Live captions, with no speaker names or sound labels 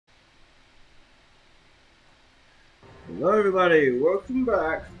Hello everybody, welcome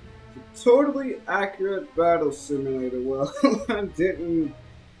back to Totally Accurate Battle Simulator. Well,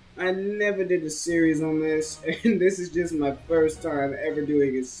 I never did a series on this, and this is just my first time ever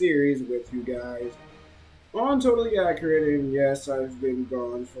doing a series with you guys on Totally Accurate. And yes, I've been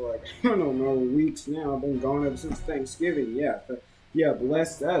gone for like, I don't know, weeks now. I've been gone ever since Thanksgiving, yeah,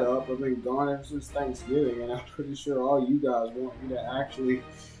 bless that up. I've been gone ever since Thanksgiving, and I'm pretty sure all you guys want me to actually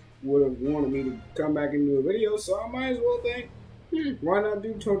would have wanted me to come back and do a video, so I might as well think, why not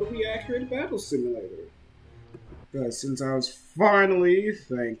do Totally Accurate Battle Simulator? But since I was finally,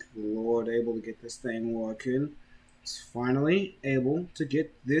 thank the Lord, able to get this thing working, finally able to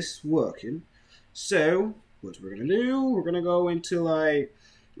get this working. So what we're gonna do? We're gonna go into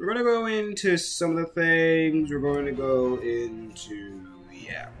some of the things. We're going to go into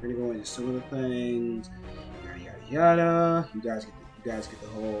some of the things. Yada yada yada. You guys get the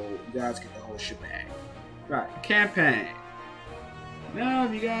whole shebang. Right, campaign. Now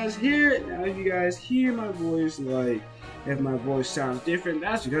if you guys hear my voice, like if my voice sounds different,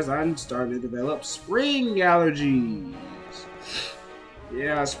 that's because I'm starting to develop spring allergies.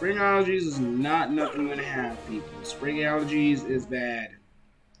 Yeah, spring allergies is not nothing to have, people. Spring allergies is bad.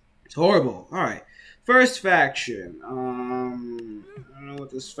 It's horrible. Alright. First faction. I don't know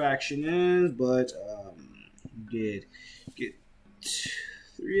what this faction is, but did get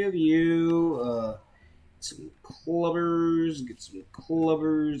 3 of you, get some clubbers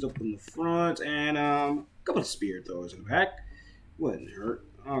up in the front, and a couple of spear throwers in the back. Wouldn't hurt.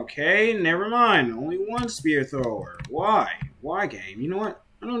 Okay, never mind. Only one spear thrower. Why? Why, game? You know what?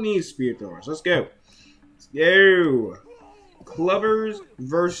 I don't need spear throwers. Let's go. Let's go. Clubbers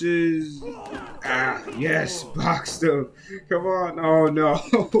versus... yes, box them. Come on. Oh, no.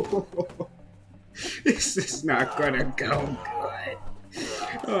 This is not gonna go good.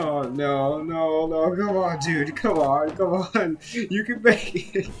 Oh, no. Come on, dude. Come on. You can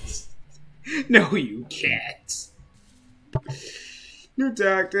make it. No, you can't. New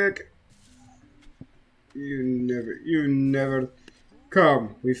tactic. You never.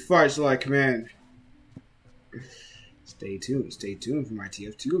 Come, we fight like men. Stay tuned for my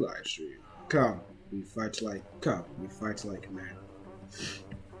TF2 live stream. Come, we fight like men.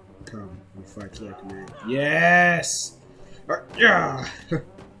 Come, we fight like men. Yes! Yeah!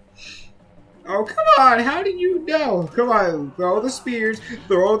 Oh, come on! How do you know? Come on, throw the spears.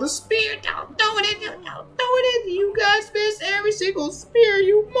 Throw the spear! Don't throw it in! You guys miss every single spear,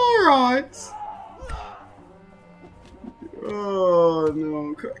 you morons! Oh,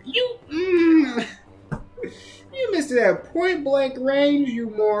 no. You missed it at point blank range, you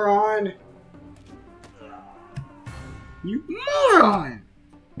moron! You moron!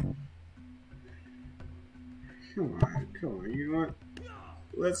 Come on, you know what?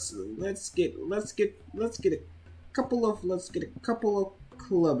 Let's get a couple of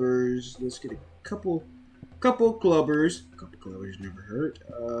clubbers. Let's get a couple clubbers. Couple clubbers never hurt.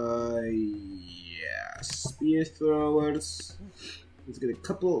 Yeah, spear throwers. Let's get a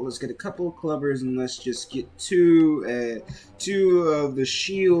couple clubbers, and let's just get two of the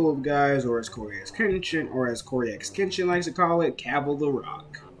shield guys, or as Corey X Kenshin likes to call it, Caval the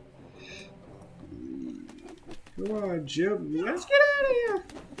Rock. Come on, Jim. Let's get out of here.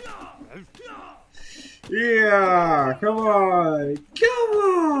 Yeah, come on.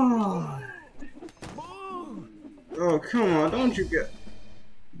 Oh, come on. Don't you get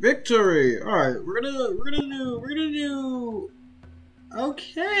victory. All right, we're gonna do.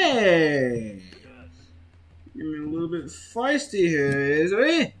 Okay. Getting a little bit feisty here, isn't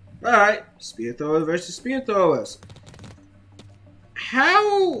it? All right, spear throwers versus spear throwers.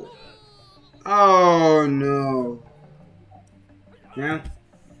 How? Oh no. Yeah?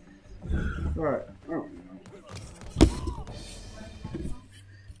 Alright. Oh no.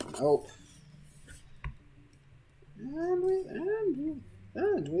 Nope.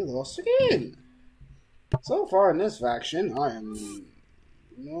 And we lost again. So far in this faction, I am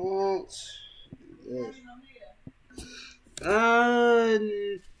not good.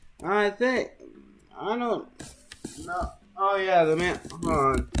 I think I don't know. Oh yeah, the man. Hold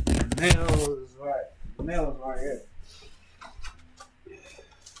on. Nail is right. The nail is right here.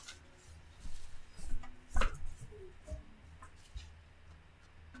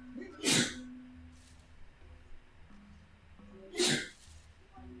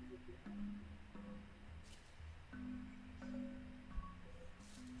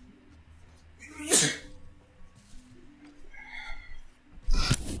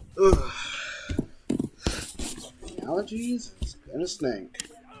 Ugh. Allergies? It's gonna stink.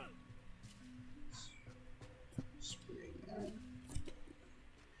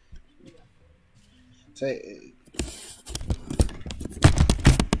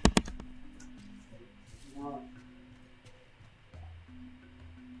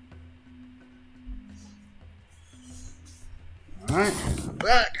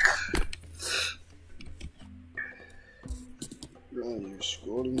 Back. Oh, you're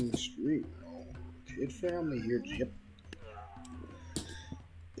scrolling the screen. Oh, kid family here, Jip.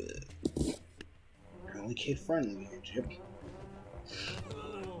 Only kid friendly here, Jip.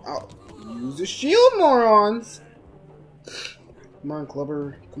 Oh, use the shield, morons! Come on,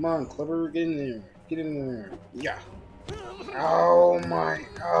 Clubber. Come on, Clubber. Get in there. Get in there. Yeah. Oh my.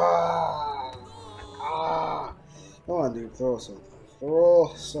 Come on, dude. Throw something.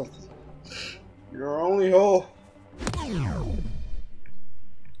 Throw something. Your only hole.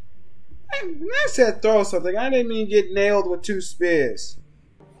 When I said throw something, I didn't mean get nailed with 2 spears.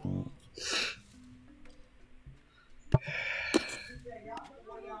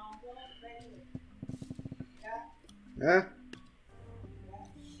 Huh?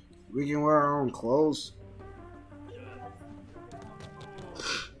 We can wear our own clothes.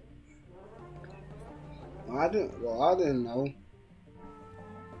 I didn't know. I didn't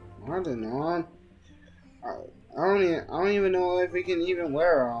know. I don't even know if we can even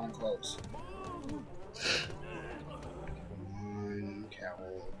wear our own clothes. Come on,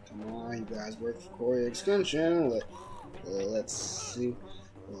 Cavill. Come on, you guys work for Corey Extension. Let's see.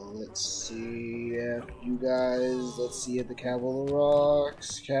 Let's see if you guys. Let's see if the Cavill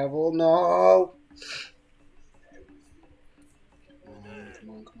rocks. Cavill, no. Come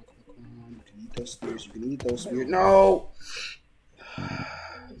on. You can eat those spears. You can eat those spears. No.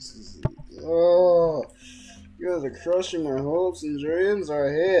 This is. Oh. You guys are crushing my hopes and dreams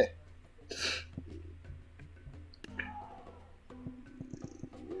right here.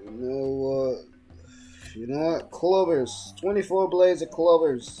 You know what? Clovers. 24 blades of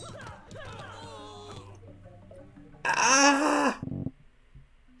clovers. Ah!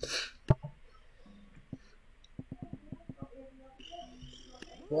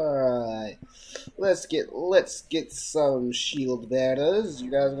 Alright. Let's get some shield bearers. You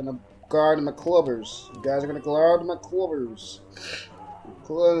guys are gonna guard my clubbers. You guys are gonna guard my clubbers.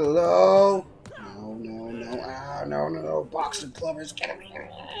 No. Ah, no. Boxing clubbers. Get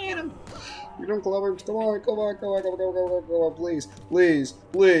him. You don't clubbers. Come on. Please.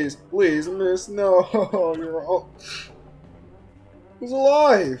 Miss. No. You're all. Who's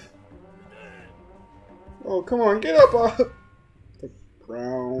alive? Oh, come on. Get up off the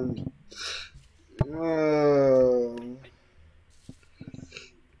ground. How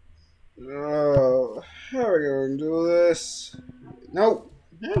are we going to do this? No.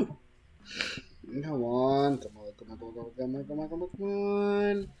 Come on.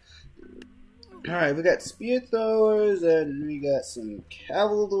 Alright, we got spear throwers and we got some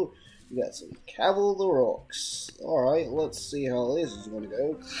cavalry. The rocks. Alright, let's see how this is gonna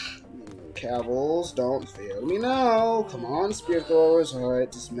go. Cavils, don't fail me now. Come on, spear throwers.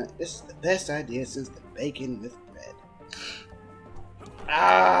 Alright, this is the best idea since the bacon with bread.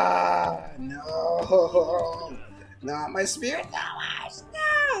 Ah, no. Not my spear throwers.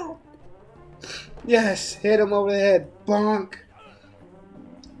 No. Yes, hit him over the head. Bonk.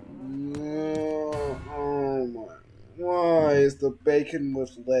 No. Oh my. Why is the bacon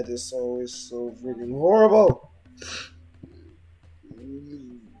with lettuce always so freaking horrible?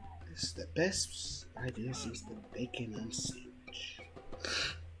 This is the best idea since the bacon on sandwich.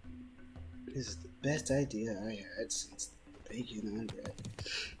 This is the best idea I had since the bacon on bread.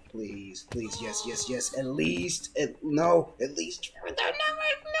 Please, yes. At least. No.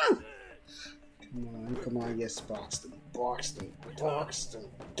 Come on, yes, box them.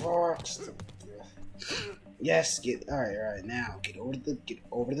 Yes, alright, now get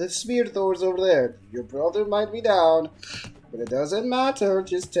over the spear throwers over there. Your brother might be down, but it doesn't matter.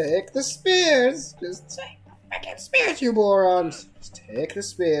 Just take the spears. Just take the freaking spears, you morons. Just take the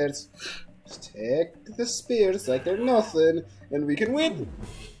spears. Like they're nothing, and we can win.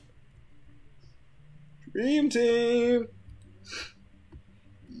 Dream team.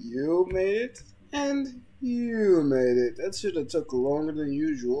 You made it. And you made it. That should have took longer than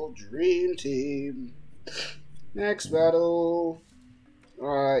usual. Dream team. Next battle.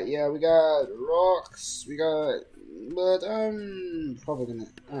 Alright, yeah, we got rocks. But I'm probably gonna.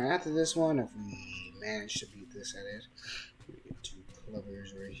 Alright, after this one, if we manage to beat this at it, we get 2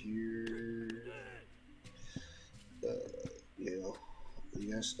 clovers right here.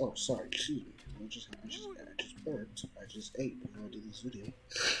 Yes. Oh, sorry. Excuse me. I just burped. I just ate before I did this video.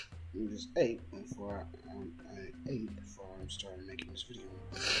 I just ate before I started making this video.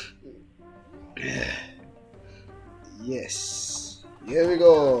 Yes. Here we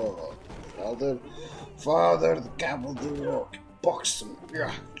go. Father, the Cavill the rock. Box him.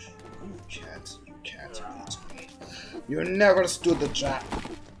 Yeah. You can't beat me. You never stood the trap.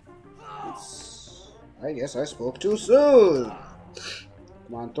 I guess I spoke too soon.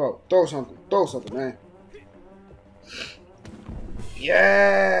 Come on, throw something, man.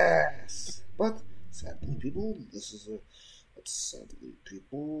 Yes! But sadly, people,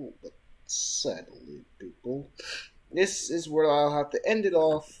 this is where I'll have to end it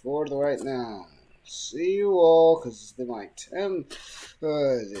off for the right now. See you all, because it's been like 10.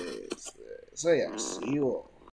 So yeah, see you all.